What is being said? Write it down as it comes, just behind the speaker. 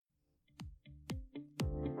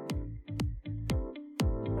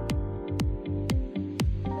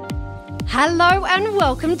Hello and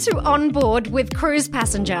welcome to On Board with Cruise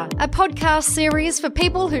Passenger, a podcast series for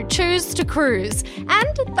people who choose to cruise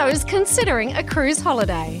and those considering a cruise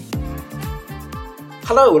holiday.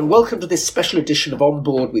 Hello and welcome to this special edition of On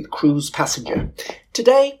Board with Cruise Passenger.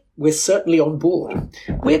 Today, we're certainly on board.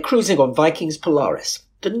 We're cruising on Viking's Polaris,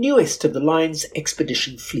 the newest of the line's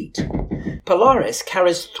expedition fleet. Polaris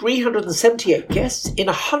carries 378 guests in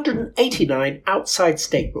 189 outside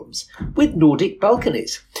staterooms with Nordic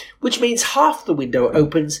balconies, which means half the window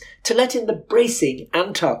opens to let in the bracing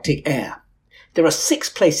Antarctic air. There are 6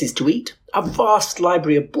 places to eat, a vast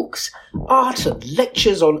library of books, art and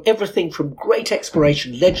lectures on everything from great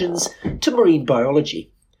exploration legends to marine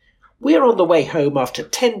biology. We're on the way home after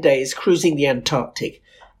 10 days cruising the Antarctic,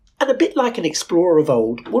 and a bit like an explorer of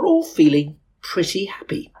old, we're all feeling pretty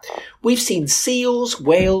happy. We've seen seals,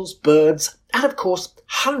 whales, birds, and of course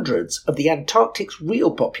hundreds of the Antarctic's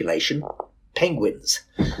real population, penguins.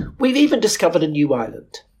 We've even discovered a new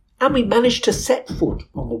island, and we managed to set foot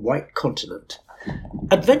on the White Continent.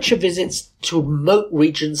 Adventure visits to remote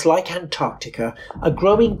regions like Antarctica are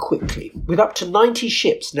growing quickly, with up to 90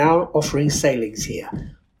 ships now offering sailings here.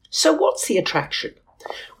 So what's the attraction?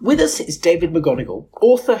 With us is David McGonigal,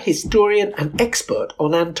 author, historian and expert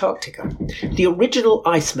on Antarctica. The original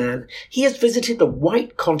Iceman, he has visited the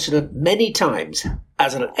White Continent many times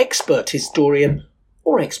as an expert historian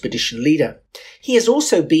or expedition leader. He has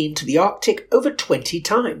also been to the Arctic over 20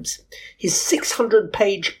 times. His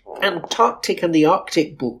 600-page Antarctic and the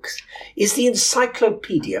Arctic books is the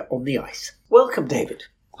encyclopedia on the ice. Welcome, David.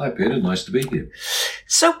 Hi, Peter. Nice to be here.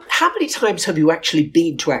 So, how many times have you actually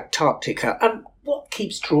been to Antarctica, and what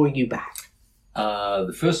keeps drawing you back?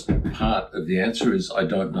 The first part of the answer is I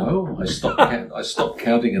don't know. I stopped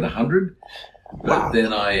counting at 100. But Wow.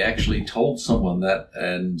 Then I actually told someone that,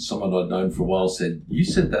 and someone I'd known for a while said, "You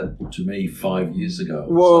said that to me 5 years ago."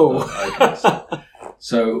 Whoa.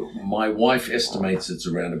 So my wife estimates it's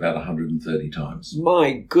around about 130 times.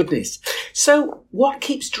 My goodness. So, what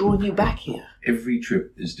keeps drawing you back here? Every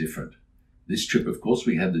trip is different. This trip, of course,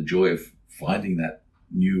 we had the joy of finding that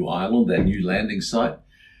new island, that new landing site.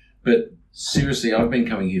 But seriously, I've been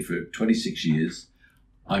coming here for 26 years.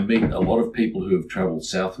 I meet a lot of people who have travelled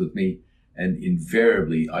south with me, and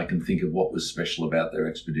invariably I can think of what was special about their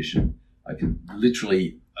expedition. I can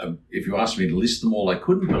literally, if you asked me to list them all, I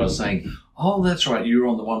couldn't, but I was saying, oh, that's right, you were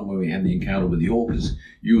on the one where we had the encounter with the orcas.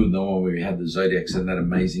 You were the one where we had the zodiacs and that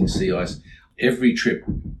amazing sea ice. Every trip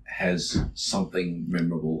has something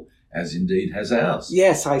memorable, as indeed has ours.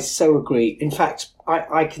 Yes, I so agree. In fact,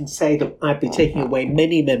 I can say that I'd be taking away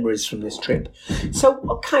many memories from this trip. So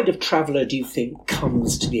what kind of traveller do you think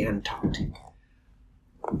comes to the Antarctic?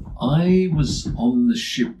 I was on the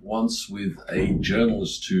ship once with a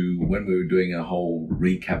journalist who, when we were doing a whole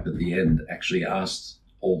recap at the end, actually asked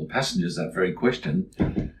all the passengers that very question,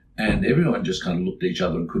 and everyone just kind of looked at each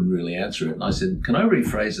other and couldn't really answer it. And I said, can I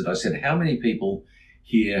rephrase it? I said, how many people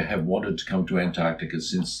here have wanted to come to Antarctica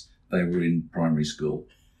since they were in primary school?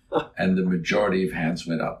 And the majority of hands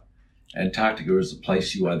went up. Antarctica is a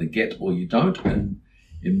place you either get or you don't, and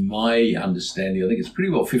in my understanding, I think it's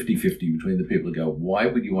pretty well 50-50 between the people who go, why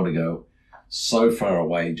would you want to go so far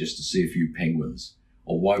away just to see a few penguins?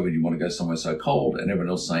 Or why would you want to go somewhere so cold? And everyone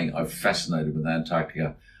else saying, I'm fascinated with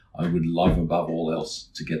Antarctica. I would love above all else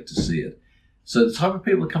to get to see it. So the type of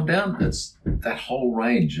people that come down, it's that whole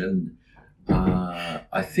range. And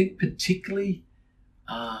I think particularly,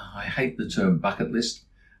 I hate the term bucket list,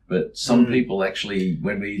 but some people actually,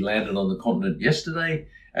 when we landed on the continent yesterday,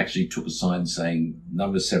 actually took a sign saying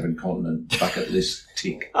number 7 continent, bucket list,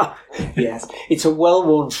 tick. Yes, it's a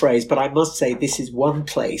well-worn phrase, but I must say this is one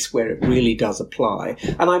place where it really does apply.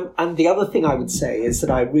 And the other thing I would say is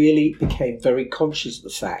that I really became very conscious of the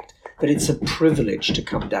fact that it's a privilege to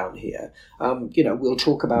come down here. We'll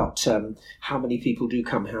talk about how many people do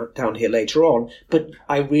come down here later on, but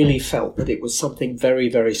I really felt that it was something very,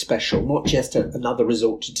 very special, not just another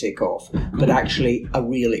resort to tick off, but actually a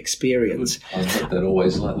real experience. I hope that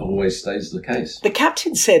always stays the case. The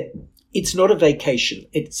captain said it's not a vacation,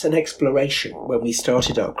 it's an exploration when we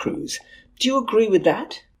started our cruise. Do you agree with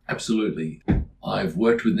that? Absolutely. I've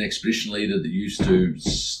worked with an expedition leader that used to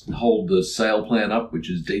hold the sail plan up, which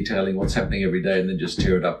is detailing what's happening every day, and then just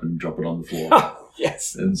tear it up and drop it on the floor.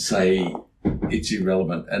 Yes. And say it's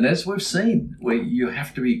irrelevant. And as we've seen, where you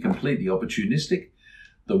have to be completely opportunistic,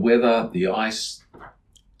 the weather, the ice,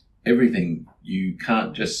 everything, you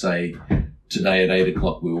can't just say, today at 8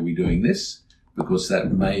 o'clock we will be doing this, because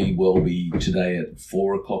that may well be today at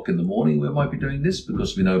 4 o'clock in the morning we might be doing this,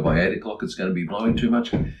 because we know by 8 o'clock it's going to be blowing too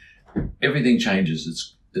much. Everything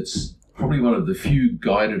changes. It's probably one of the few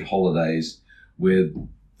guided holidays where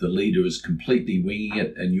the leader is completely winging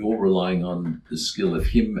it, and you're relying on the skill of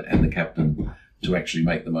him and the captain to actually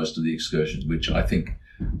make the most of the excursion, which I think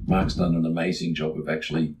Mark's done an amazing job of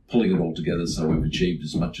actually pulling it all together so we've achieved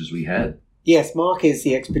as much as we had. Yes, Mark is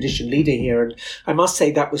the expedition leader here, and I must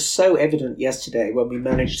say that was so evident yesterday when we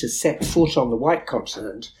managed to set foot on the White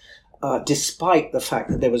Continent, despite the fact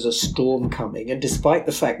that there was a storm coming and despite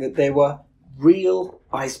the fact that there were real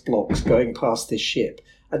ice blocks going past this ship.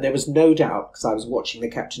 And there was no doubt, because I was watching the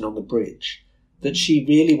captain on the bridge, that she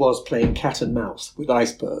really was playing cat and mouse with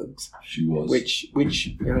icebergs. She was. Which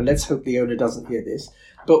let's hope the owner doesn't hear this,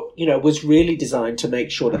 but, was really designed to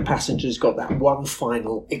make sure that passengers got that one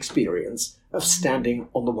final experience of standing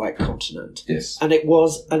on the White Continent. Yes. And it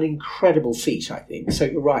was an incredible feat, I think. So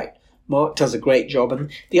you're right. Mark does a great job. And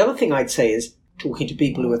the other thing I'd say is, talking to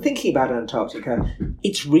people who are thinking about Antarctica,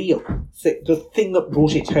 it's real. The thing that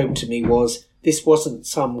brought it home to me was this wasn't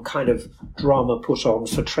some kind of drama put on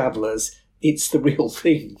for travellers. It's the real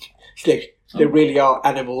thing. There really are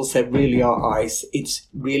animals, there really are ice. It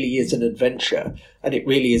really is an adventure, and it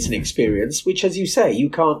really is an experience, which, as you say, you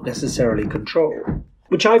can't necessarily control,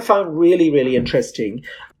 which I found really, really interesting.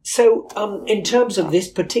 So in terms of this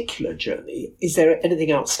particular journey, is there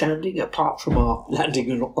anything outstanding apart from our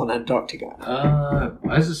landing on Antarctica?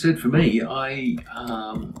 As I said, for me,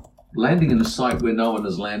 landing in a site where no one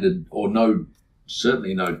has landed, or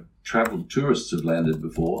certainly no travel tourists have landed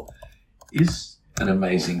before, is an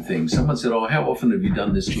amazing thing. Someone said, "Oh, how often have you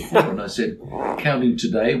done this before?" And I said, counting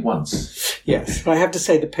today, once. Yes, I have to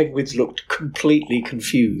say the penguins looked completely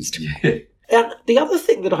confused. Yeah. And the other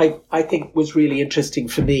thing that I think was really interesting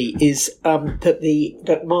for me is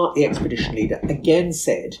that Mark, the expedition leader, again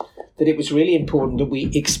said that it was really important that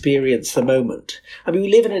we experience the moment. I mean,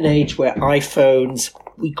 we live in an age where iPhones,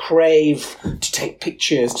 we crave to take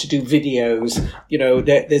pictures, to do videos.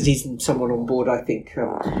 There's even someone on board, I think,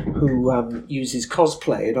 who uses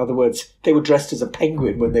cosplay. In other words, they were dressed as a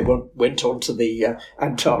penguin when they went onto the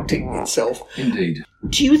Antarctic itself. Indeed.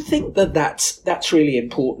 Do you think that that's really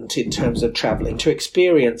important in terms of travelling, to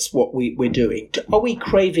experience what we're doing? Are we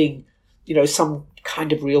craving, some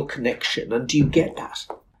kind of real connection, and do you get that?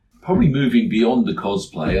 Probably moving beyond the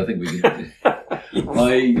cosplay, I think we can.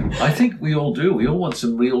 I think we all do. We all want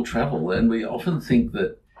some real travel, and we often think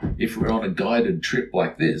that if we're on a guided trip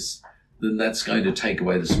like this, then that's going to take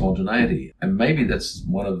away the spontaneity. And maybe that's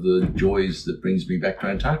one of the joys that brings me back to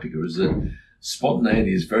Antarctica, is that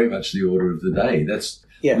spontaneity is very much the order of the day. That's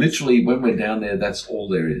literally, when we're down there, that's all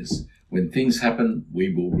there is. When things happen,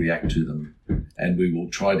 we will react to them, and we will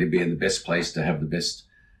try to be in the best place to have the best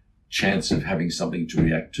chance of having something to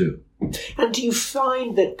react to. And do you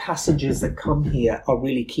find that passengers that come here are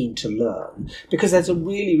really keen to learn? Because there's a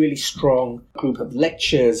really, really strong group of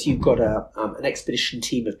lectures. You've got an expedition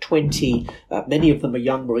team of 20. Many of them are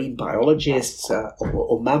young marine biologists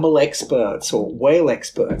or mammal experts or whale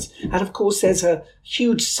experts. And of course, there's a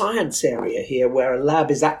huge science area here where a lab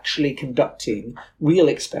is actually conducting real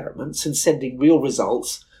experiments and sending real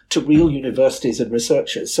results to real universities and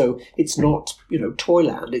researchers. So it's not,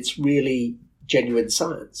 toyland, it's really genuine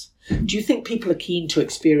science. Do you think people are keen to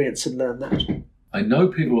experience and learn that? I know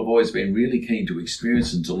people have always been really keen to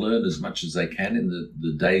experience and to learn as much as they can in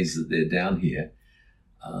the days that they're down here.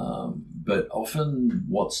 But often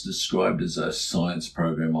what's described as a science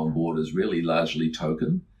program on board is really largely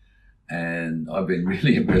token. And I've been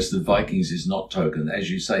really impressed that Vikings is not token.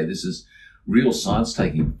 As you say, this is real science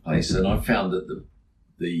taking place. And I've found that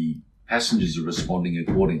the passengers are responding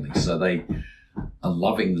accordingly. So they are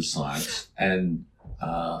loving the science, and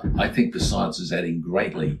I think the science is adding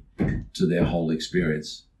greatly to their whole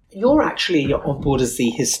experience. You're actually on board as the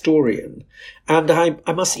historian, and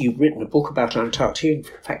I must say you've written a book about Antarctica. In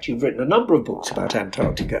fact, you've written a number of books about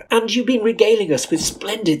Antarctica, and you've been regaling us with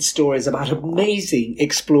splendid stories about amazing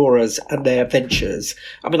explorers and their adventures.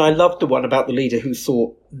 I mean, I loved the one about the leader who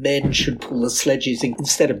thought men should pull the sledges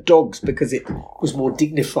instead of dogs because it was more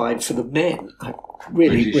dignified for the men.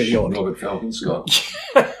 Really odd. Robert Falcon Scott.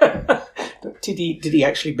 Did he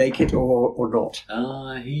actually make it or not?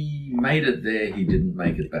 He made it there. He didn't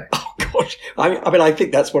make it back. Oh gosh! I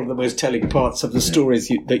think that's one of the most telling parts of the stories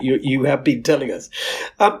that you have been telling us.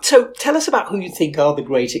 So tell us about who you think are the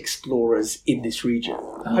great explorers in this region.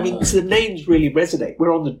 So the names really resonate.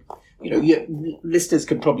 We're on the. Your listeners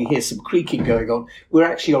can probably hear some creaking going on. We're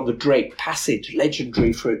actually on the Drake Passage,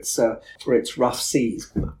 legendary for its rough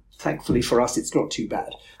seas. Thankfully for us, it's not too bad.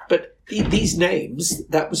 But these names,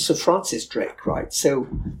 that was Sir Francis Drake, right? So,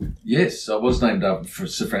 yes, I was named after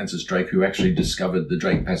Sir Francis Drake, who actually discovered the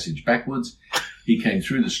Drake Passage backwards. He came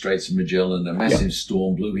through the Straits of Magellan, a massive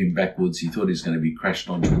storm blew him backwards. He thought he was going to be crashed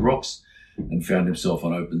onto the rocks. and found himself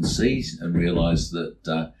on open seas and realized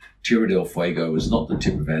that Tierra del Fuego was not the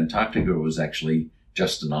tip of Antarctica, it was actually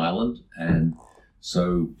just an island. And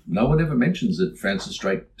so no one ever mentions that Francis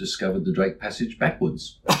Drake discovered the Drake Passage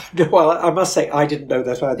backwards. Well, I must say, I didn't know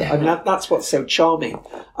that either. I mean, that's what's so charming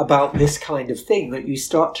about this kind of thing, that you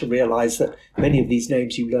start to realise that many of these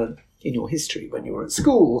names you learn in your history when you were at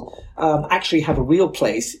school actually have a real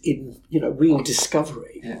place in, real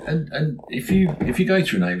discovery. Yeah, and if you go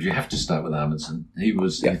through names, you have to start with Amundsen. He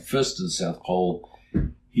was the first to the South Pole.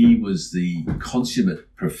 He was the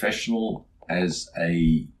consummate professional as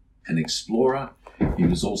an explorer. He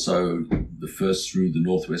was also the first through the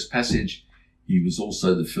Northwest Passage. He was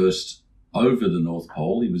also the first over the North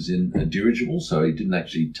Pole. He was in a dirigible, so he didn't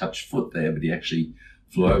actually touch foot there, but he actually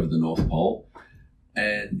flew over the North Pole.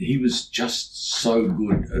 And he was just so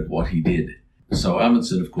good at what he did. So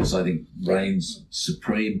Amundsen, of course, I think reigns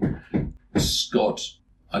supreme. Scott,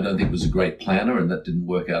 I don't think was a great planner, and that didn't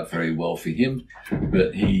work out very well for him.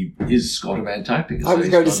 But he is Scott of Antarctica. I was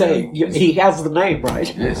going to say, he has the name,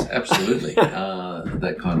 right? Yes, absolutely.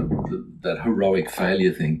 That kind of that heroic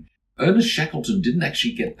failure thing. Ernest Shackleton didn't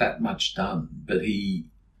actually get that much done, but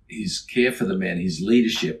his care for the men, his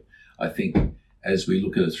leadership, I think, as we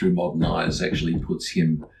look at it through modern eyes, actually puts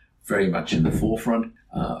him very much in the forefront.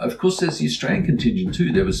 Of course, there's the Australian contingent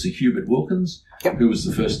too. There was Sir Hubert Wilkins, who was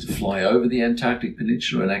the first to fly over the Antarctic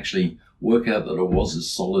Peninsula and actually work out that it was a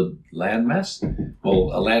solid landmass.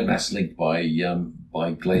 Well, a landmass linked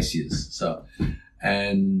by glaciers.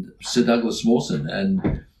 And Sir Douglas Mawson.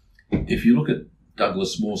 And if you look at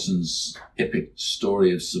Douglas Mawson's epic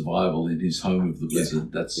story of survival in his home of the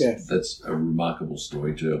blizzard, that's a remarkable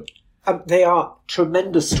story too. They are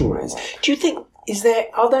tremendous stories. Do you think,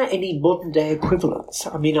 are there any modern day equivalents?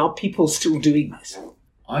 I mean, are people still doing this?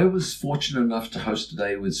 I was fortunate enough to host a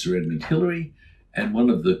day with Sir Edmund Hillary, and one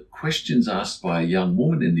of the questions asked by a young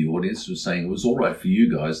woman in the audience was saying it was all right for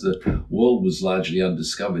you guys, the world was largely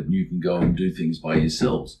undiscovered and you can go and do things by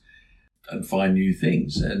yourselves and find new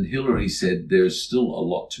things. And Hillary said there's still a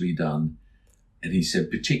lot to be done. And he said,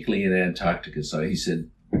 particularly in Antarctica. So he said,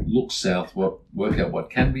 look south, work out what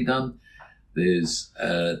can be done. There's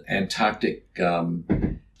an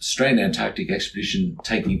Australian Antarctic expedition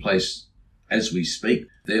taking place as we speak.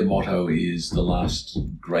 Their motto is the last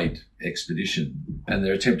great expedition, and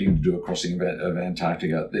they're attempting to do a crossing of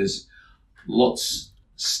Antarctica. There's lots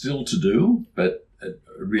still to do, but it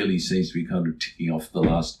really seems to be kind of ticking off the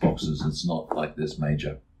last boxes. It's not like there's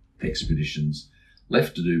major expeditions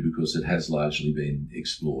left to do because it has largely been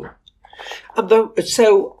explored.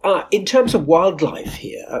 So in terms of wildlife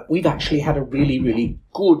here, we've actually had a really, really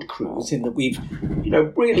good cruise in that we've,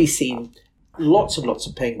 really seen lots and lots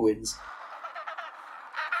of penguins.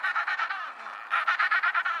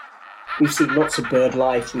 We've seen lots of bird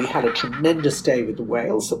life. We had a tremendous day with the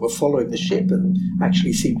whales that were following the ship and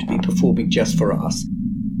actually seemed to be performing just for us.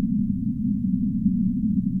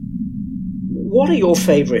 What are your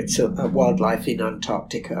favourites of wildlife in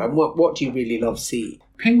Antarctica, and what do you really love seeing?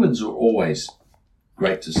 Penguins are always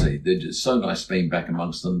great to see. They're just so nice being back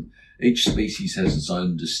amongst them. Each species has its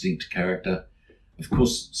own distinct character. Of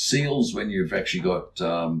course, seals, when you've actually got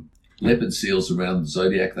leopard seals around the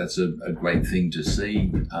Zodiac, that's a great thing to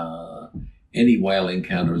see. Any whale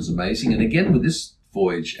encounter is amazing. And again, with this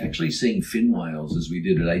voyage, actually seeing fin whales, as we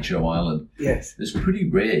did at H.O. Island, is pretty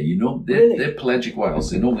rare. They're pelagic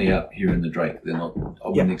whales. They're normally out here in the Drake. They're not. I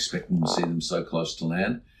wouldn't expect them to see them so close to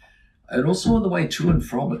land. And also on the way to and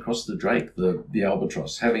from across the Drake, the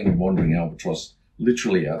albatross, having wandering albatross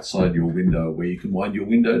literally outside your window where you can wind your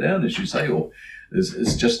window down, as you say,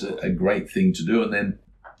 is just a great thing to do. And then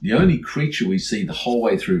the only creature we see the whole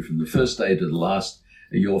way through from the first day to the last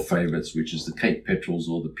are your favourites, which is the Cape petrels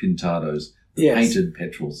or the pintados, the painted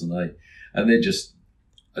petrels. And they're just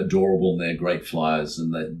adorable, and they're great flyers.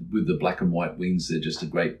 And with the black and white wings, they're just a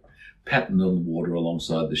great pattern on the water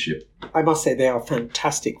alongside the ship. I must say they are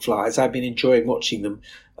fantastic flyers. I've been enjoying watching them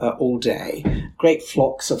all day. Great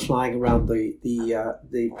flocks are flying around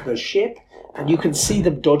the ship, and you can see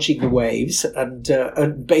them dodging the waves,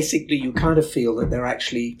 and basically you kind of feel that they're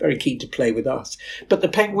actually very keen to play with us. But the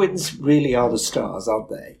penguins really are the stars, aren't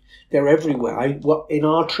they? They're everywhere. In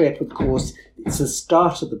our trip, of course, it's the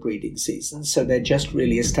start of the breeding season, so they're just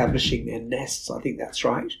really establishing their nests. I think that's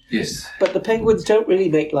right. Yes. But the penguins don't really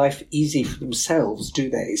make life easy for themselves, do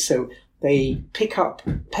they? So they pick up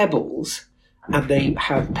pebbles, and they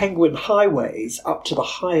have penguin highways up to the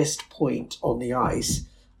highest point on the ice,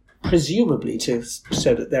 presumably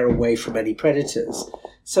so that they're away from any predators.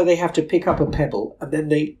 So they have to pick up a pebble, and then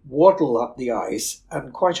they waddle up the ice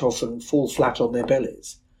and quite often fall flat on their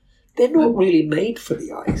bellies. They're not really made for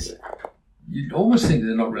the ice. You'd almost think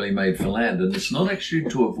they're not really made for land, and it's not actually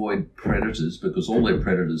to avoid predators, because all their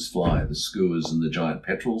predators fly, the skuas and the giant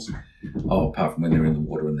petrels, apart from when they're in the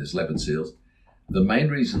water and there's leopard seals. The main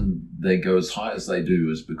reason they go as high as they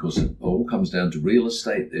do is because it all comes down to real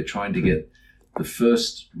estate. They're trying to get the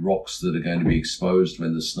first rocks that are going to be exposed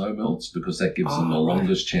when the snow melts, because that gives them the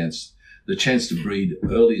longest chance, the chance to breed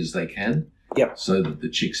early as they can, so that the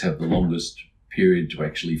chicks have the longest period to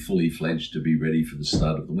actually fully fledge to be ready for the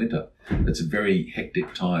start of the winter. It's a very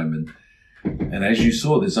hectic time, and as you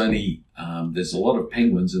saw, there's a lot of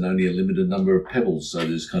penguins and only a limited number of pebbles, so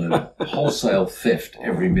there's kind of wholesale theft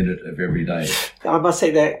every minute of every day. I must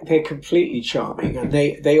say they're completely charming, and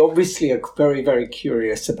they obviously are very, very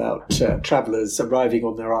curious about travellers arriving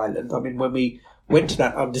on their island. I mean, when we went to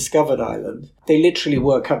that undiscovered island, they literally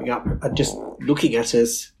were coming up and just looking at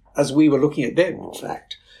us as we were looking at them, in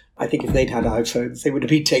fact. I think if they'd had iPhones, they would have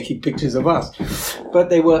been taking pictures of us. But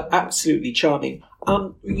they were absolutely charming.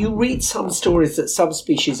 You read some stories that some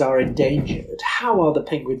species are endangered. How are the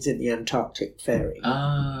penguins in the Antarctic faring?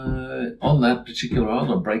 On that particular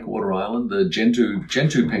island, on Breakwater Island, the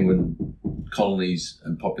Gentoo penguin colonies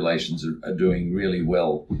and populations are doing really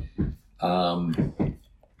well.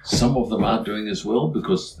 Some of them aren't doing as well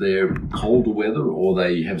because they're colder weather, or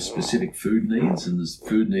they have specific food needs, and the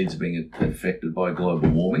food needs are being affected by global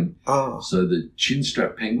warming. So the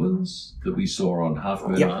chinstrap penguins that we saw on Half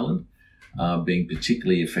Moon Island are being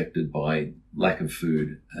particularly affected by lack of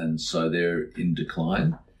food, and so they're in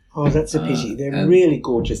decline. Oh, that's a pity. They're really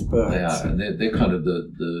gorgeous birds. They are, and they're kind of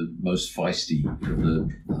the most feisty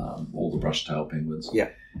of all the brush-tailed penguins. Yeah.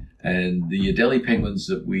 And the Adelie penguins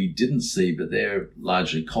that we didn't see, but they're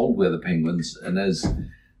largely cold weather penguins, and as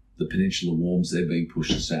the peninsula warms, they're being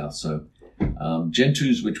pushed south. So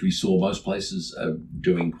Gentoos, which we saw most places, are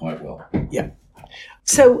doing quite well. Yeah.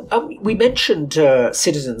 So we mentioned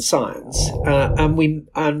citizen science,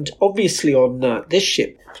 and obviously on this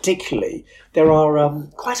ship particularly, there are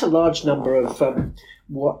quite a large number of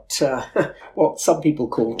what some people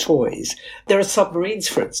call toys. There are submarines,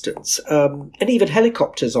 for instance, and even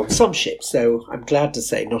helicopters on some ships, though I'm glad to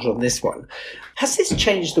say not on this one. Has this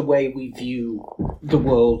changed the way we view the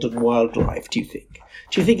world and wildlife, do you think?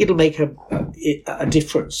 Do you think it'll make a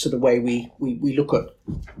difference to the way we look at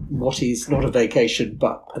what is not a vacation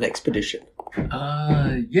but an expedition?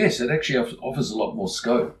 Yes, it actually offers a lot more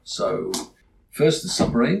scope. So first, the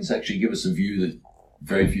submarines actually give us a view that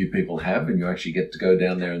very few people have, and you actually get to go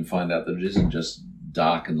down there and find out that it isn't just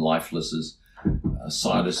dark and lifeless as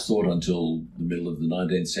scientists thought until the middle of the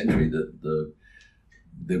 19th century, that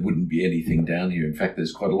there wouldn't be anything down here. In fact,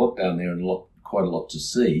 there's quite a lot down there and quite a lot to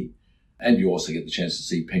see. And you also get the chance to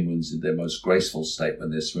see penguins in their most graceful state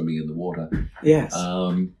when they're swimming in the water. Yes.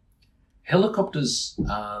 Helicopters,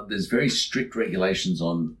 there's very strict regulations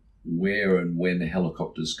on where and when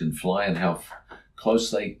helicopters can fly and how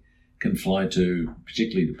close they can fly to,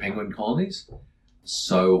 particularly the penguin colonies.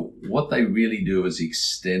 So what they really do is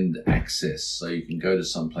extend access. So you can go to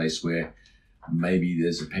some place where maybe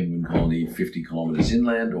there's a penguin colony 50 kilometres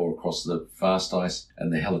inland or across the fast ice,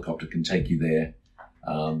 and the helicopter can take you there.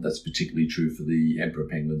 That's particularly true for the emperor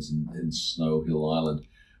penguins in Snow Hill Island.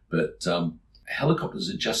 But helicopters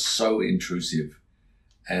are just so intrusive.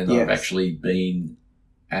 And Yes. I've actually been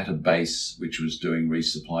at a base which was doing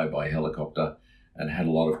resupply by helicopter and had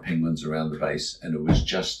a lot of penguins around the base, and it was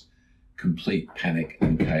just complete panic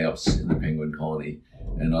and chaos in the penguin colony,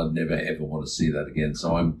 and I'd never ever want to see that again.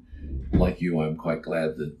 So I'm quite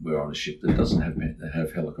glad that we're on a ship that doesn't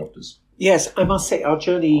have helicopters. Yes, I must say our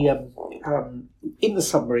journey in the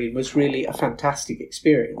submarine was really a fantastic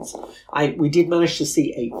experience. We did manage to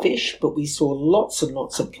see a fish, but we saw lots and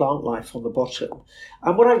lots of plant life on the bottom.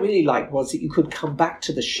 And what I really liked was that you could come back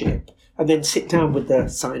to the ship and then sit down with the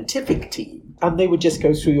scientific team, and they would just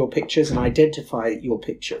go through your pictures and identify your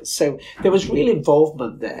pictures. So there was real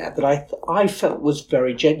involvement there that I felt was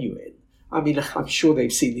very genuine. I mean, I'm sure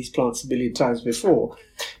they've seen these plants a million times before.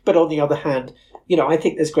 But on the other hand, I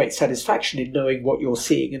think there's great satisfaction in knowing what you're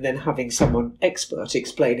seeing and then having someone expert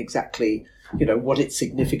explain exactly, what its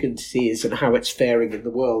significance is and how it's faring in the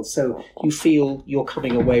world. So you feel you're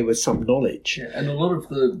coming away with some knowledge. Yeah, and a lot of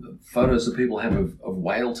the photos that people have of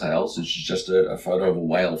whale tails, which is just a photo of a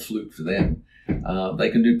whale fluke for them,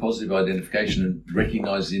 they can do positive identification and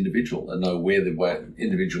recognise the individual and know where the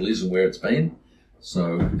individual is and where it's been.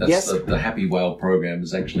 So that's Yes. the Happy Whale program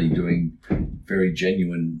is actually doing very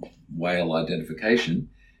genuine whale identification.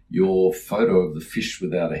 Your photo of the fish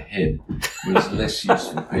without a head was less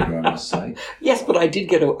useful, Peter, I must say. Yes, but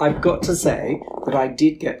I've got to say that I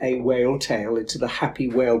did get a whale tail into the Happy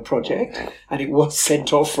Whale project, and it was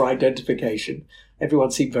sent off for identification.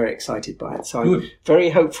 everyone seemed very excited by it. So I'm Good. very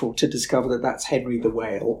hopeful to discover that that's Henry the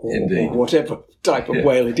whale, or whatever type of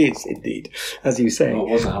whale it is, indeed, as you say. Well,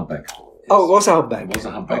 it was a humpback. Oh, it was a humpback. It was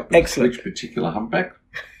a humpback. Oh, excellent. Which particular humpback?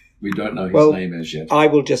 We don't know his name as yet. I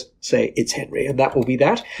will just say it's Henry, and that will be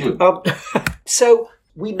that. Good. So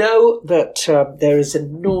we know that there is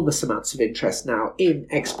enormous amounts of interest now in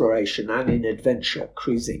exploration and in adventure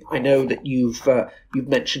cruising. I know that you've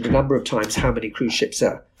mentioned a number of times how many cruise ships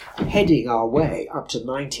are heading our way, up to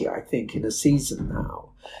 90, I think, in a season now.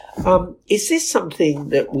 Is this something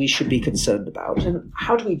that we should be concerned about, and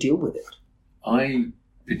how do we deal with it? I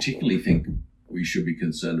particularly think we should be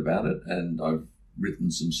concerned about it, and I've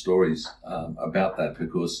written some stories about that,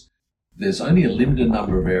 because there's only a limited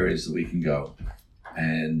number of areas that we can go.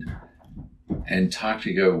 And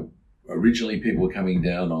Antarctica, originally people were coming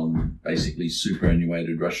down on basically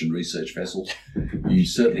superannuated Russian research vessels. You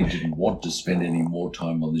certainly didn't want to spend any more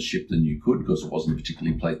time on the ship than you could, because it wasn't a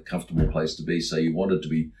particularly comfortable place to be. So you wanted to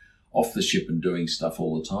be off the ship and doing stuff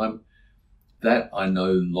all the time. That I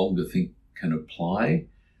no longer think can apply.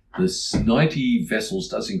 The 90 vessels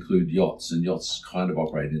does include yachts, and yachts kind of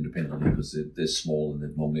operate independently because they're small and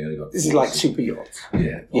they've normally only got... This is like super yachts.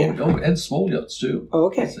 Yeah. Yeah. Oh, and small yachts too. Oh,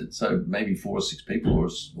 okay. So maybe 4 or 6 people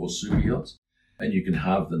or super yachts. And you can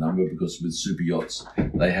halve the number, because with super yachts,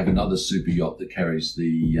 they have another super yacht that carries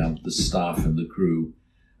the staff and the crew.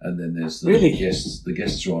 And then there's the guests. The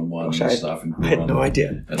guests are on one, and the staff and crew I had are on no one,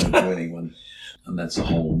 idea. and I'm joining one. And that's a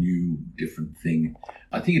whole new, different thing.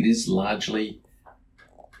 I think it is largely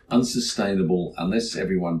unsustainable unless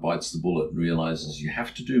everyone bites the bullet and realizes you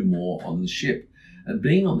have to do more on the ship. And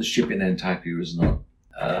being on the ship in Antarctica is not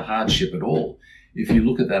a hardship at all. If you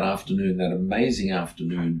look at that afternoon, that amazing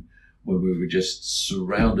afternoon when we were just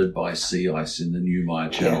surrounded by sea ice in the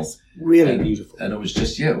Neumayer Channel. Yes, really beautiful. And it was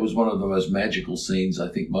just, it was one of the most magical scenes I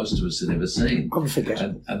think most of us had ever seen.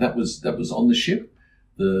 Unforgettable. And that was on the ship.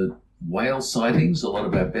 The whale sightings, a lot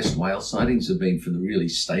of our best whale sightings have been from the really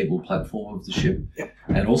stable platform of the ship. Yep.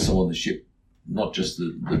 And also on the ship, not just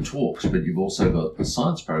the talks, but you've also got the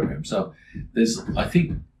science program. So there's, I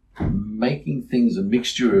think, making things a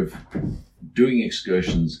mixture of doing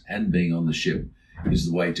excursions and being on the ship is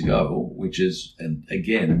the way to go, which is, and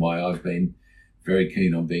again, why I've been very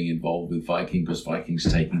keen on being involved with Viking, because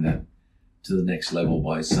Viking's taking that to the next level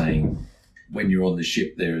by saying when you're on the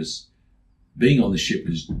ship, being on the ship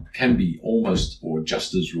can be almost or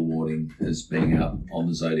just as rewarding as being out on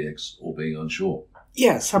the Zodiacs or being on shore.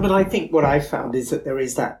 Yes, I mean, I think what I've found is that there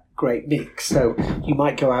is that great mix. So you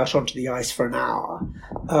might go out onto the ice for an hour,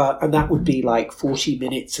 and that would be like 40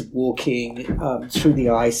 minutes of walking through the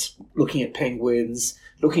ice, looking at penguins,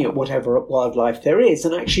 looking at whatever wildlife there is,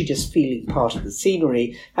 and actually just feeling part of the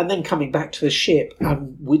scenery, and then coming back to the ship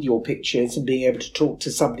and with your pictures and being able to talk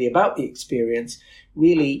to somebody about the experience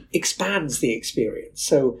really expands the experience.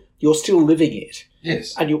 So you're still living it.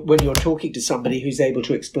 Yes. And when you're talking to somebody who's able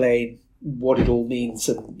to explain what it all means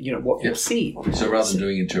and, what you've seen. So rather than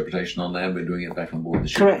doing interpretation on land, we're doing it back on board the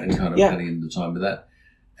ship. Correct. And kind of cutting in the time with that.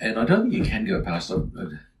 And I don't think you can go past,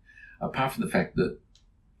 apart from the fact that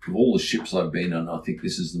of all the ships I've been on, I think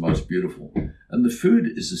this is the most beautiful. And the food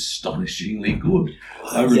is astonishingly good.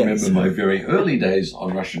 I remember my very early days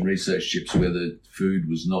on Russian research ships where the food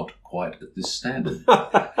was not quite at this standard.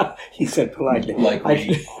 He said politely. Like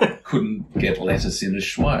we couldn't get lettuce in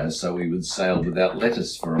Ushuaia, so we would sail without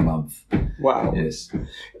lettuce for a month. Wow. Yes.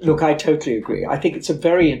 Look, I totally agree. I think it's a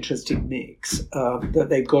very interesting mix that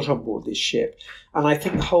they've got on board this ship. And I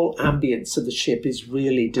think the whole ambience of the ship is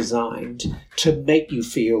really designed to make you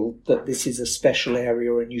feel that this is a special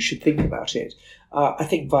area and you should think about it. I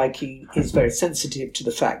think Viking is very sensitive to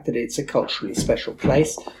the fact that it's a culturally special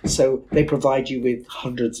place. So they provide you with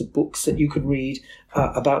hundreds of books that you can read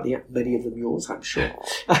about many of them yours, I'm sure,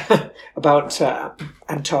 about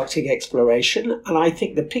Antarctic exploration. And I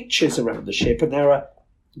think the pictures around the ship, and there are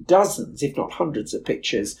dozens, if not hundreds of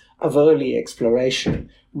pictures of early exploration,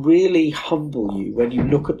 really humble you when you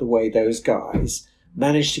look at the way those guys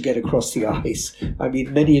managed to get across the ice. I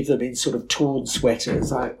mean, many of them in sort of torn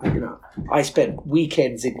sweaters. I spent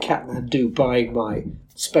weekends in Kathmandu buying my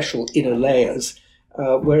special inner layers,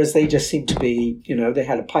 whereas they just seem to be, they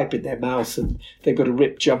had a pipe in their mouth and they've got a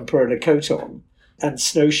ripped jumper and a coat on and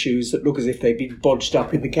snowshoes that look as if they've been bodged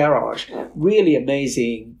up in the garage. Really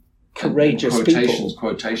amazing, courageous people.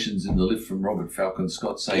 Quotations in the lift from Robert Falcon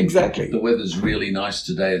Scott saying, exactly, the weather's really nice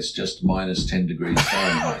today, it's just minus 10 degrees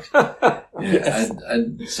Fahrenheit. Yes.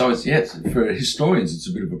 And so it's, for historians it's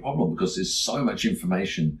a bit of a problem because there's so much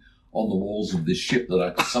information on the walls of this ship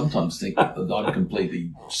that I sometimes think that I'm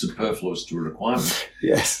completely superfluous to a requirement.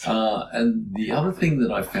 Yes. And the other thing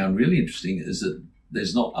that I found really interesting is that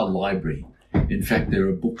there's not a library. In fact, there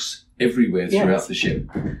are books everywhere throughout the ship.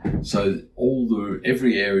 So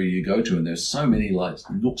every area you go to, and there's so many like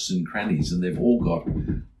nooks and crannies, and they've all got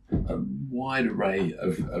a wide array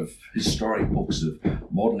of historic books, of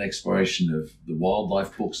modern exploration, of the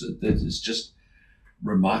wildlife books. It's just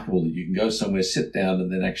remarkable that you can go somewhere, sit down,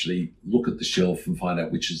 and then actually look at the shelf and find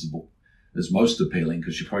out which is the book that's most appealing,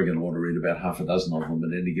 because you're probably going to want to read about half a dozen of them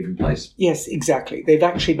at any given place. Yes, exactly. They've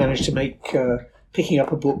actually managed to make picking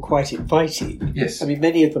up a book quite inviting. Yes. I mean,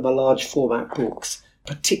 many of them are large format books,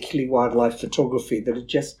 particularly wildlife photography, that are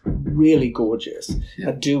just really gorgeous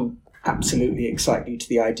and do absolutely excite you to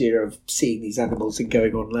the idea of seeing these animals and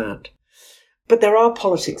going on land. But there are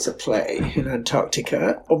politics at play in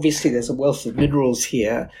Antarctica. Obviously, there's a wealth of minerals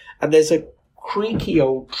here, and there's a creaky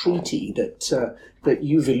old treaty that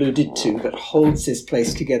you've alluded to that holds this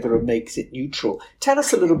place together and makes it neutral. Tell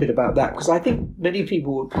us a little bit about that, because I think many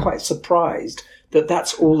people were quite surprised that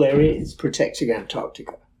that's all there is protecting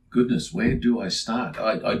Antarctica. Goodness, where do I start?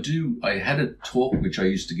 I had a talk which I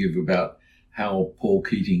used to give about how Paul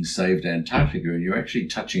Keating saved Antarctica, and you're actually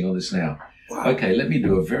touching on this now. Wow. Okay, let me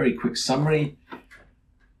do a very quick summary.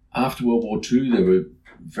 After World War II, there were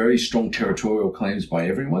very strong territorial claims by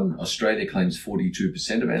everyone. Australia claims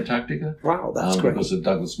 42% of Antarctica. Wow, that's great. Because of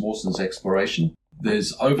Douglas Mawson's exploration.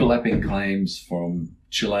 There's overlapping claims from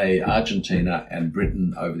Chile, Argentina, and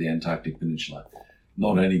Britain over the Antarctic Peninsula.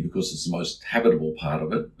 Not only because it's the most habitable part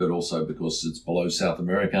of it, but also because it's below South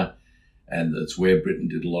America, and it's where Britain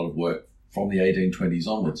did a lot of work from the 1820s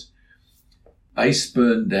onwards. Base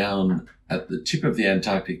burned down at the tip of the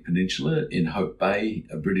Antarctic Peninsula in Hope Bay,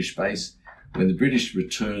 a British base. When the British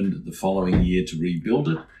returned the following year to rebuild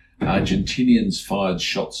it, Argentinians fired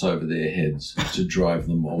shots over their heads to drive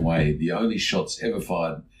them away. The only shots ever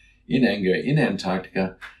fired in anger in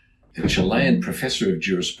Antarctica. A Chilean professor of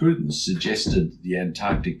jurisprudence suggested the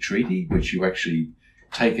Antarctic Treaty, which you actually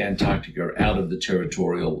take Antarctica out of the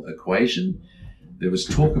territorial equation. There was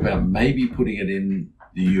talk about maybe putting it in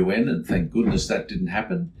the UN, and thank goodness that didn't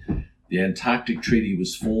happen. The Antarctic Treaty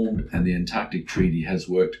was formed, and the Antarctic Treaty has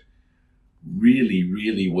worked really,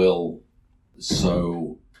 really well.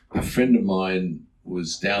 So a friend of mine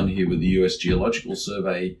was down here with the US Geological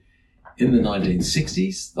Survey in the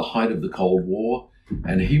 1960s, the height of the Cold War,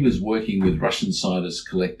 and he was working with Russian scientists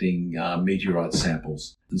collecting meteorite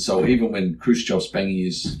samples. And so even when Khrushchev's banging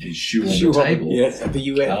his shoe on the table, at the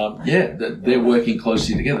UN. They're working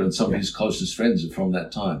closely together, and some of his closest friends are from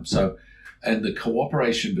that time. So, and the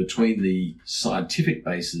cooperation between the scientific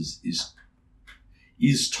bases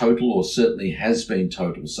is total, or certainly has been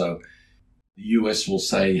total. So the US will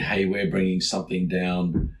say, hey, we're bringing something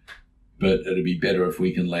down, but it'd be better if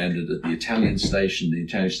we can land it at the Italian station. The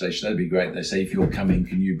Italian station, that'd be great. They say, if you're coming,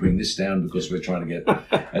 can you bring this down, because we're trying to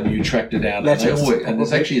get a new tractor down. And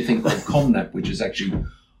there's actually a thing called COMNAP, which is actually,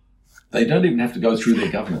 they don't even have to go through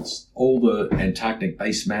their governments. All the Antarctic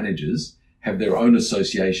base managers have their own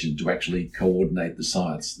association to actually coordinate the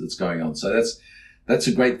science that's going on. So that's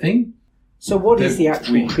a great thing. So what is the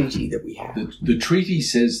actual treaty that we have? The treaty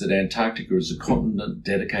says that Antarctica is a continent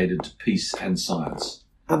dedicated to peace and science.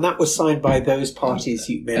 And that was signed by those parties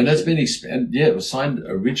you mentioned. And that's been expanded. Yeah, it was signed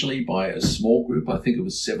originally by a small group. I think it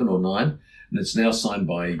was 7 or 9. And it's now signed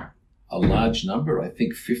by a large number, I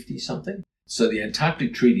think 50 something. So the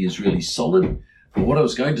Antarctic Treaty is really solid. But what I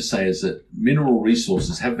was going to say is that mineral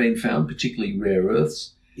resources have been found, particularly rare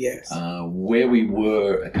earths. Yes. Where we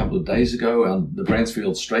were a couple of days ago on the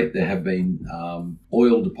Bransfield Strait, there have been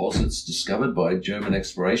oil deposits discovered by German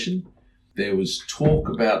exploration. There was talk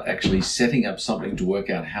about actually setting up something to work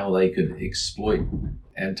out how they could exploit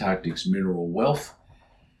Antarctic's mineral wealth.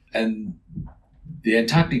 And the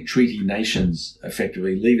Antarctic Treaty nations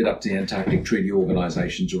effectively leave it up to the Antarctic Treaty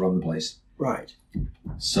Organization to run the place. Right.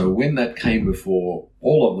 So when that came before,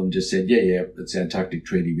 all of them just said, yeah, it's the Antarctic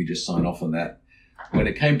Treaty, we just sign off on that. When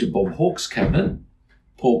it came to Bob Hawke's cabinet,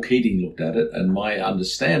 Paul Keating looked at it, and my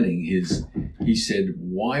understanding is he said,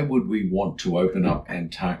 why would we want to open up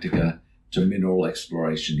Antarctica to mineral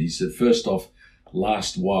exploration? He said, first off,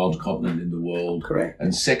 last wild continent in the world. Correct.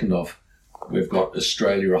 And second off, we've got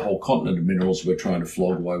Australia, a whole continent of minerals we're trying to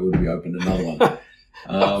flog. Why would we open another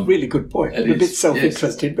one? Really good point. A bit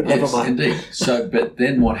self-interested, but never mind. Indeed. So, but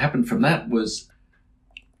then what happened from that was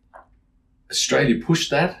Australia pushed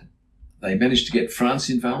that. They managed to get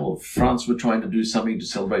France involved. France were trying to do something to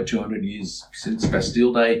celebrate 200 years since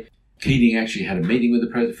Bastille Day. Keating actually had a meeting with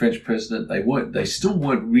the French president. They still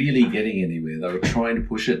weren't really getting anywhere. They were trying to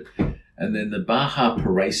push it. And then the Baja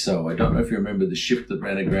Paraiso, I don't know if you remember the ship that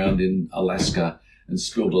ran aground in Alaska and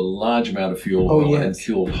spilled a large amount of fuel oil and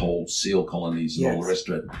killed whole seal colonies and all the rest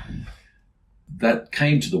of it. That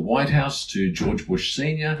came to the White House, to George Bush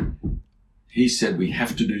Sr. He said we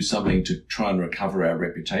have to do something to try and recover our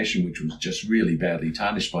reputation, which was just really badly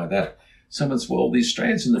tarnished by that. Someone said, well, the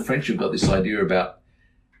Australians and the French have got this idea about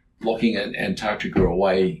locking Antarctica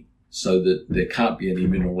away so that there can't be any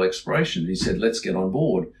mineral exploration. He said, let's get on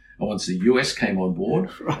board. And once the US came on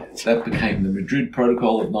board, that became the Madrid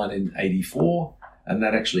Protocol of 1984, and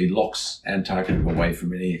that actually locks Antarctica away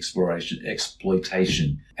from any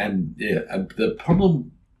exploitation. And the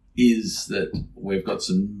problem is that we've got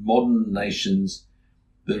some modern nations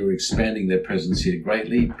that are expanding their presence here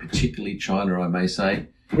greatly, particularly China, I may say.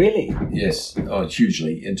 Really? Yes,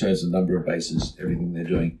 hugely, in terms of number of bases, everything they're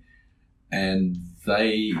doing. And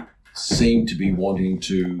they seem to be wanting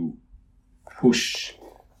to push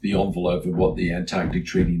the envelope of what the Antarctic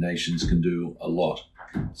Treaty Nations can do a lot.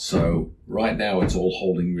 So right now it's all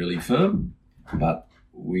holding really firm, but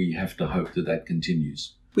we have to hope that that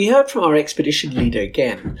continues. We heard from our expedition leader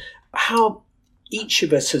again how each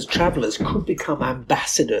of us as travellers could become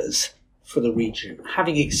ambassadors for the region.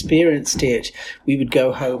 Having experienced it, we would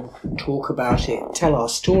go home, talk about it, tell our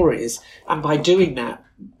stories, and by doing that,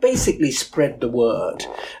 basically spread the word.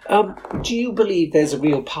 Do you believe there's a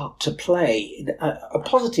real part to play, a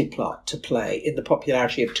positive part to play in the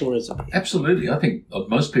popularity of tourism? Absolutely. I think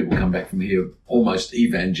most people come back from here almost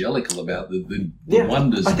evangelical about the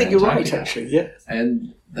wonders of Antarctica. I think you're right, actually, yeah.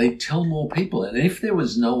 And they tell more people. And if there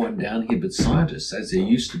was no one down here but scientists, as there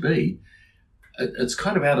used to be, it's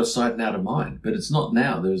kind of out of sight and out of mind, but it's not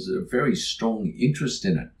now. There's a very strong interest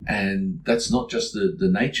in it. And that's not just the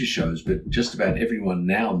nature shows, but just about everyone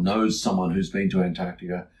now knows someone who's been to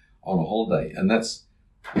Antarctica on a holiday. And that's,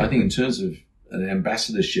 I think, in terms of an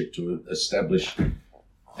ambassadorship to establish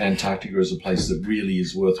Antarctica as a place that really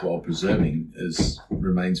is worthwhile preserving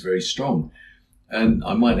remains very strong. And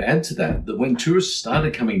I might add to that when tourists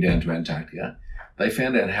started coming down to Antarctica, they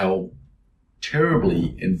found out how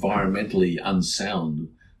terribly environmentally unsound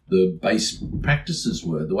the base practices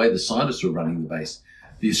were, the way the scientists were running the base.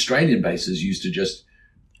 The Australian bases used to just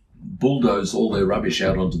bulldoze all their rubbish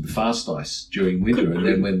out onto the fast ice during winter, and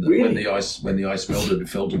then when the ice melted, it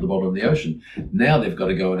fell to the bottom of the ocean. Now they've got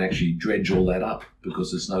to go and actually dredge all that up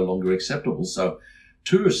because it's no longer acceptable. So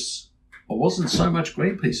tourists, it wasn't so much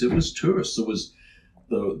Greenpeace, it was tourists. It was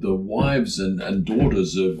the wives and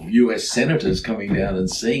daughters of US senators coming down and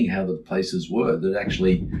seeing how the places were that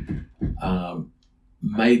actually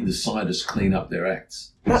made the scientists clean up their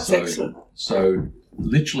acts. That's excellent. So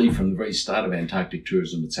literally from the very start of Antarctic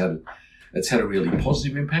tourism, it's had a really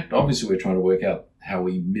positive impact. Obviously, we're trying to work out how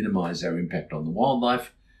we minimise our impact on the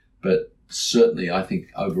wildlife, but certainly I think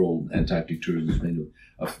overall Antarctic tourism has been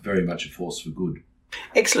very much a force for good.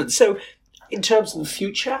 Excellent. So in terms of the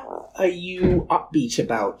future, are you upbeat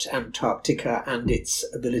about Antarctica and its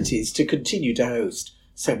abilities to continue to host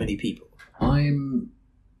so many people? I'm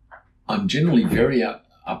generally very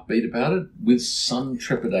upbeat about it, with some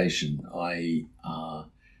trepidation. I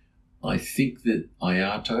think that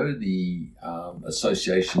IATO, the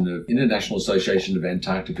International Association of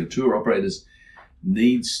Antarctica Tour Operators,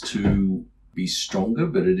 needs to be stronger,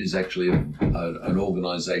 but it is actually an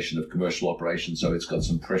organisation of commercial operations, so it's got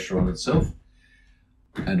some pressure on itself.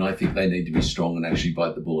 And I think they need to be strong and actually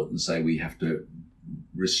bite the bullet and say we have to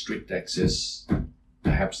restrict access,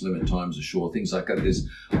 perhaps limit times ashore, things like that. There's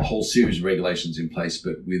a whole series of regulations in place,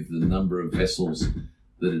 but with the number of vessels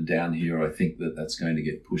that are down here, I think that's going to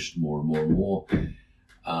get pushed more and more and more.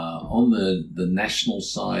 On the national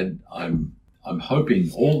side, I'm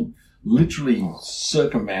hoping literally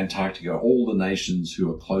circum-Antarctica, all the nations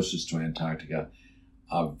who are closest to Antarctica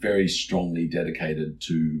are very strongly dedicated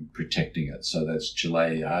to protecting it. So that's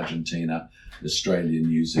Chile, Argentina, Australia,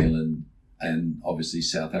 New Zealand, and obviously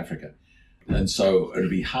South Africa. And so it'd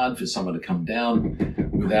be hard for someone to come down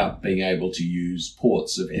without being able to use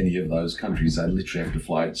ports of any of those countries. They literally have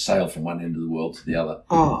to sail from one end of the world to the other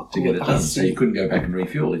to get it done. So you couldn't go back and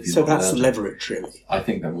refuel if you. So that's the leverage, really. I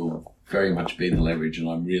think that will very much be the leverage, and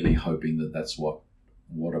I'm really hoping that that's what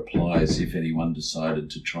applies if anyone decided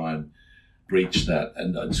to try and breach that.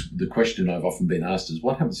 And the question I've often been asked is,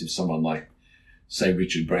 what happens if someone like, say,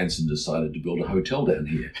 Richard Branson decided to build a hotel down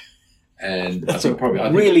here? And that's a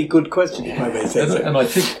really good question, if I may say so. And I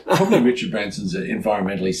think probably Richard Branson's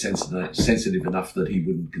environmentally sensitive enough that he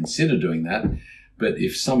wouldn't consider doing that. But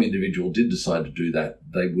if some individual did decide to do that,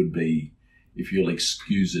 they would be, if you'll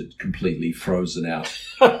excuse it, completely frozen out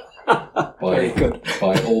by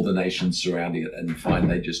all the nations surrounding it, and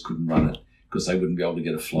find they just couldn't run it because they wouldn't be able to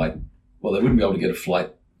get a flight Well, they wouldn't be able to get a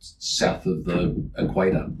flight south of the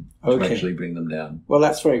equator to actually bring them down. Well,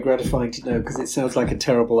 that's very gratifying to know because it sounds like a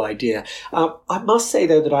terrible idea. I must say,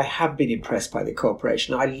 though, that I have been impressed by the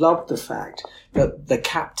cooperation. I love the fact that the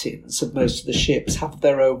captains of most of the ships have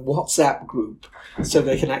their own WhatsApp group so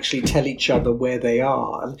they can actually tell each other where they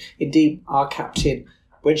are. And indeed, our captain,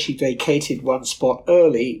 when she vacated one spot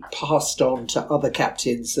early, passed on to other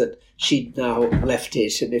captains that she'd now left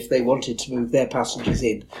it, and if they wanted to move their passengers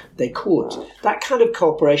in, they could. That kind of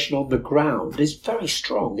cooperation on the ground is very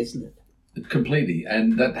strong, isn't it? Completely.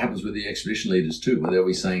 And that happens with the expedition leaders too, where they'll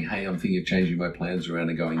be saying, hey, I'm thinking of changing my plans around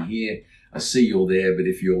and going here. I see you're there, but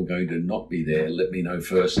if you're going to not be there, let me know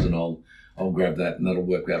first and I'll grab that, and that'll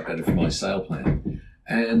work out better for my sail plan.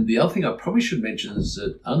 And the other thing I probably should mention is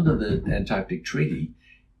that under the Antarctic Treaty,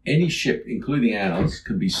 any ship, including ours,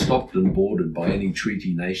 can be stopped and boarded by any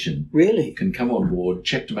treaty nation. Really? Can come on board,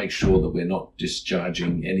 check to make sure that we're not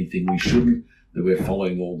discharging anything we shouldn't, that we're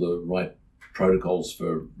following all the right protocols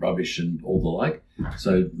for rubbish and all the like.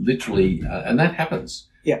 So literally, and that happens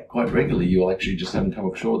quite regularly. You'll actually just have them come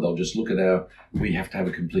ashore. They'll just look at we have to have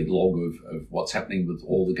a complete log of what's happening with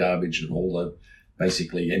all the garbage and all the,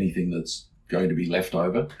 basically anything that's going to be left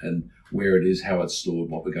over, and where it is, how it's stored,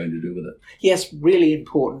 what we're going to do with it. Yes, really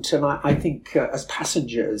important. And I think as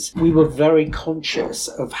passengers, we were very conscious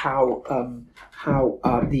of how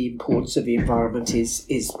the importance of the environment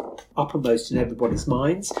is uppermost in everybody's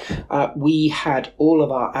minds. We had all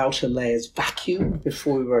of our outer layers vacuumed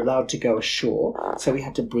before we were allowed to go ashore, so we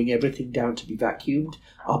had to bring everything down to be vacuumed.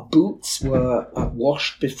 Our boots were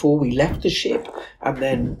washed before we left the ship and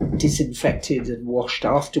then disinfected and washed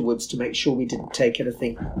afterwards to make sure we didn't take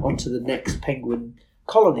anything onto the next penguin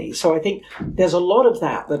colony. So I think there's a lot of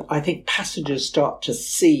that I think passengers start to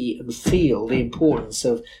see and feel the importance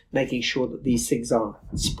of making sure that these things aren't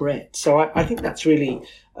spread. So I think that's really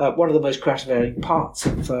one of the most gratifying parts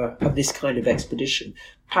of this kind of expedition.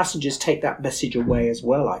 Passengers take that message away as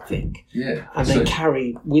well, I think. Yeah. And they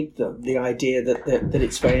carry with them the idea that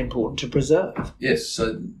it's very important to preserve. Yes,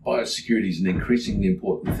 so biosecurity is an increasingly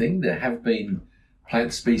important thing. There have been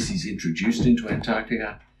plant species introduced into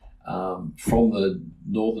Antarctica from the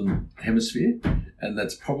northern hemisphere, and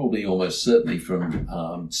that's probably almost certainly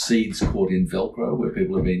from seeds caught in Velcro, where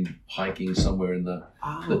people have been hiking somewhere in the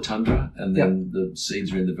tundra, and then the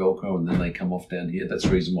seeds are in the Velcro, and then they come off down here. That's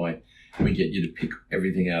the reason why we get you to pick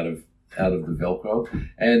everything out of the Velcro.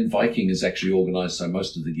 And Viking is actually organised so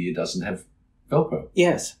most of the gear doesn't have Velcro.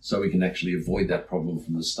 Yes. So we can actually avoid that problem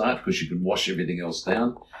from the start because you can wash everything else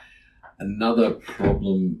down. Another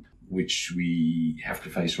problem which we have to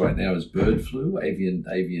face right now is bird flu. Avian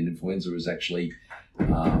influenza is actually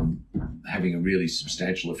having a really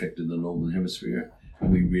substantial effect in the northern hemisphere,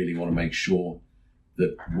 and we really want to make sure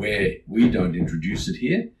that where we don't introduce it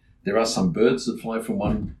here, there are some birds that fly from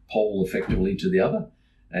one pole effectively to the other,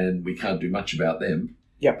 and we can't do much about them.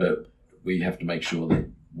 Yep. But we have to make sure that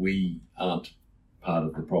we aren't part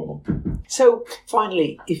of the problem. So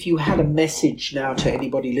finally, if you had a message now to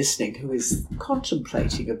anybody listening who is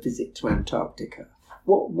contemplating a visit to Antarctica,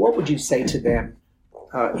 what would you say to them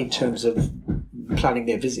in terms of planning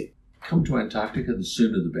their visit? Come to Antarctica, the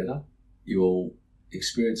sooner the better. You'll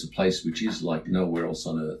experience a place which is like nowhere else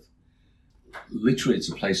on Earth. Literally,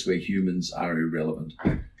 it's a place where humans are irrelevant,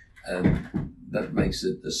 and that makes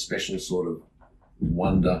it a special sort of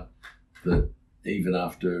wonder that even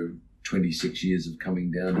after 26 years of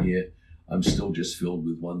coming down here, I'm still just filled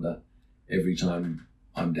with wonder every time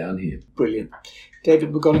I'm down here. Brilliant.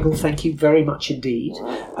 David McGonigal, thank you very much indeed.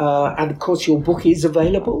 And of course, your book is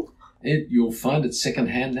available. You'll find it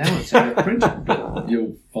secondhand now. It's out of print, but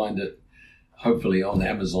you'll find it hopefully on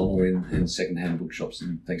Amazon or in secondhand bookshops.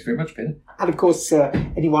 And thanks very much, Peter. And of course,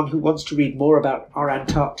 anyone who wants to read more about our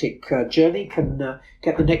Antarctic journey can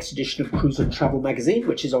get the next edition of Cruise and Travel magazine,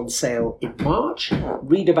 which is on sale in March.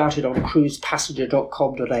 Read about it on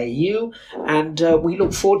cruisepassenger.com.au, and we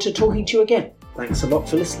look forward to talking to you again. Thanks a lot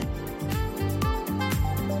for listening.